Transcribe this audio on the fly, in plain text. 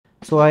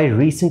So I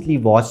recently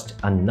watched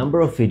a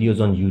number of videos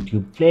on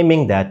YouTube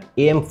claiming that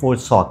AM4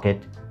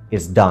 socket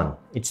is done.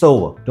 It's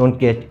over. Don't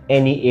get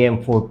any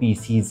AM4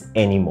 PCs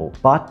anymore.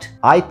 But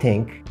I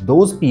think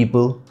those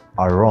people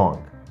are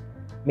wrong.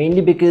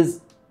 Mainly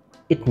because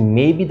it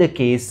may be the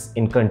case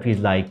in countries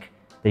like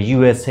the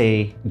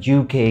USA,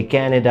 UK,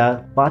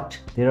 Canada, but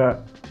there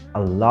are a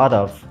lot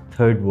of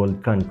third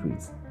world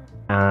countries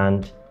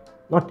and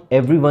not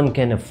everyone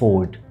can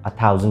afford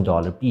 $1,000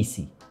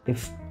 PC.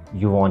 If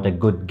you want a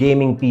good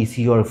gaming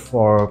PC or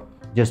for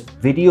just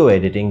video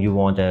editing you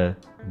want a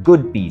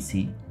good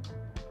PC,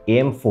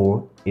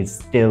 AM4 is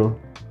still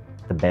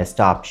the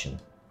best option.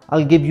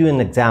 I'll give you an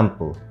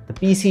example. The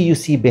PC you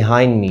see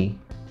behind me,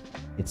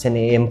 it's an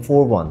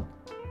AM4 one.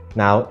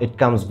 Now it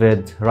comes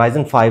with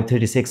Ryzen 5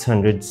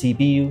 3600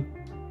 CPU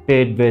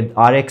paired with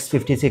RX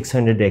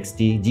 5600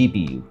 XT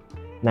GPU.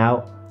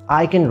 Now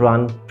I can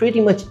run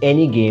pretty much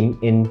any game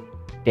in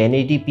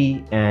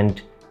 1080p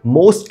and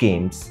most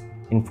games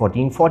in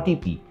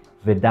 1440p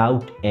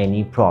without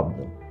any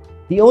problem.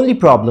 The only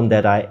problem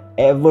that I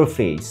ever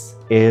face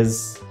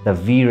is the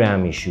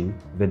VRAM issue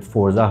with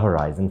Forza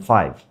Horizon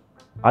 5.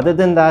 Other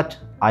than that,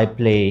 I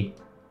play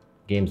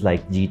games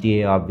like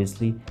GTA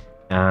obviously,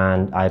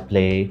 and I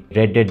play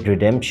Red Dead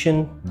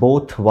Redemption,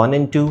 both 1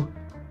 and 2.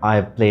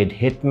 I've played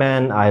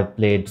Hitman, I've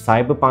played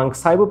Cyberpunk.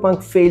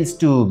 Cyberpunk fails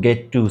to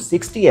get to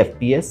 60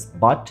 FPS,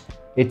 but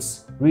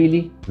it's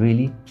really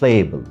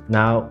playable.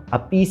 Now, a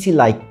PC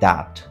like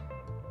that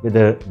with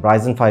a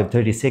Ryzen 5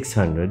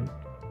 3600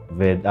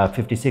 with a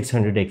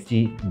 5600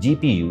 XT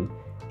GPU,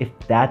 if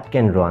that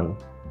can run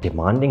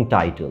demanding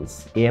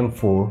titles,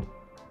 AM4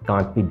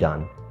 can't be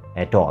done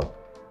at all.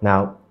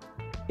 Now,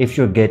 if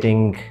you're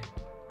getting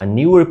a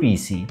newer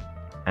PC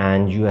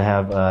and you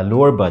have a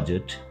lower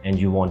budget and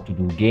you want to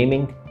do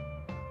gaming,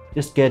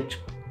 just get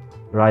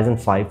Ryzen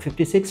 5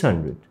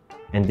 5600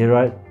 and there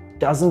are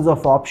dozens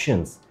of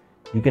options.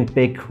 You can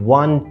pick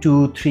 1,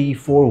 2, 3,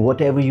 4,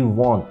 whatever you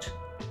want.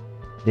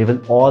 They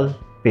will all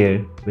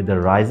pair with the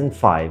Ryzen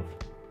 5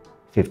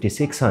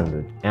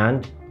 5600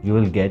 and you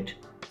will get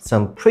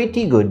some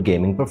pretty good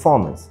gaming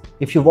performance.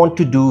 If you want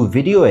to do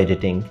video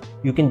editing,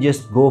 you can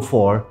just go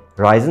for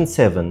Ryzen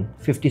 7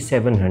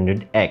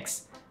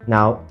 5700X.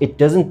 Now, it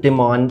doesn't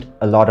demand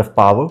a lot of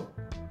power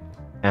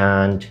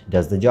and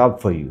does the job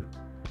for you.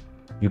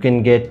 You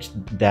can get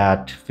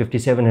that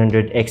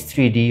 5700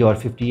 X3D or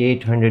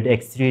 5800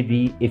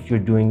 X3D if you're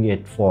doing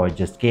it for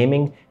just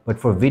gaming, but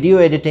for video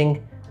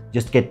editing,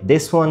 just get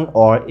this one,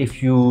 or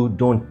if you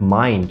don't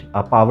mind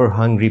a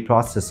power-hungry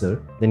processor,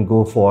 then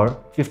go for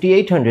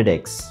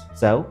 5800X.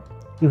 So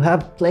you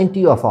have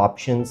plenty of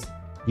options.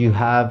 You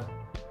have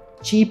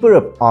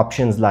cheaper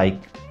options like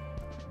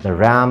the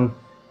RAM,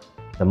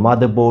 the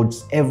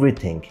motherboards,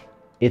 everything.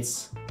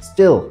 It's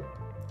still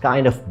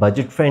kind of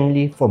budget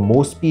friendly for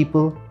most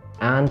people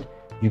and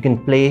you can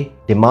play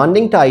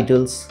demanding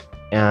titles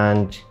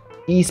and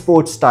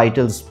esports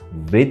titles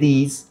with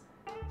ease.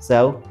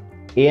 So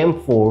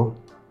AM4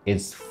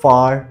 is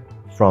far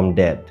from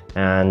dead,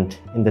 and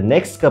in the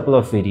next couple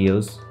of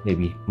videos,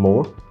 maybe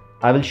more,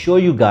 I will show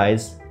you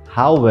guys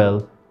how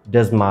well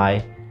does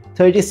my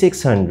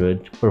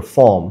 3600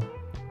 perform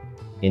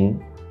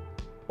in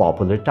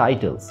popular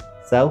titles.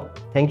 So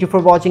thank you for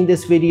watching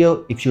this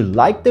video. If you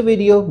liked the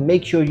video,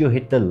 make sure you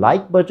hit the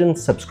like button,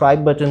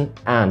 subscribe button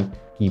and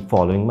keep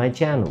following my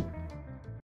channel.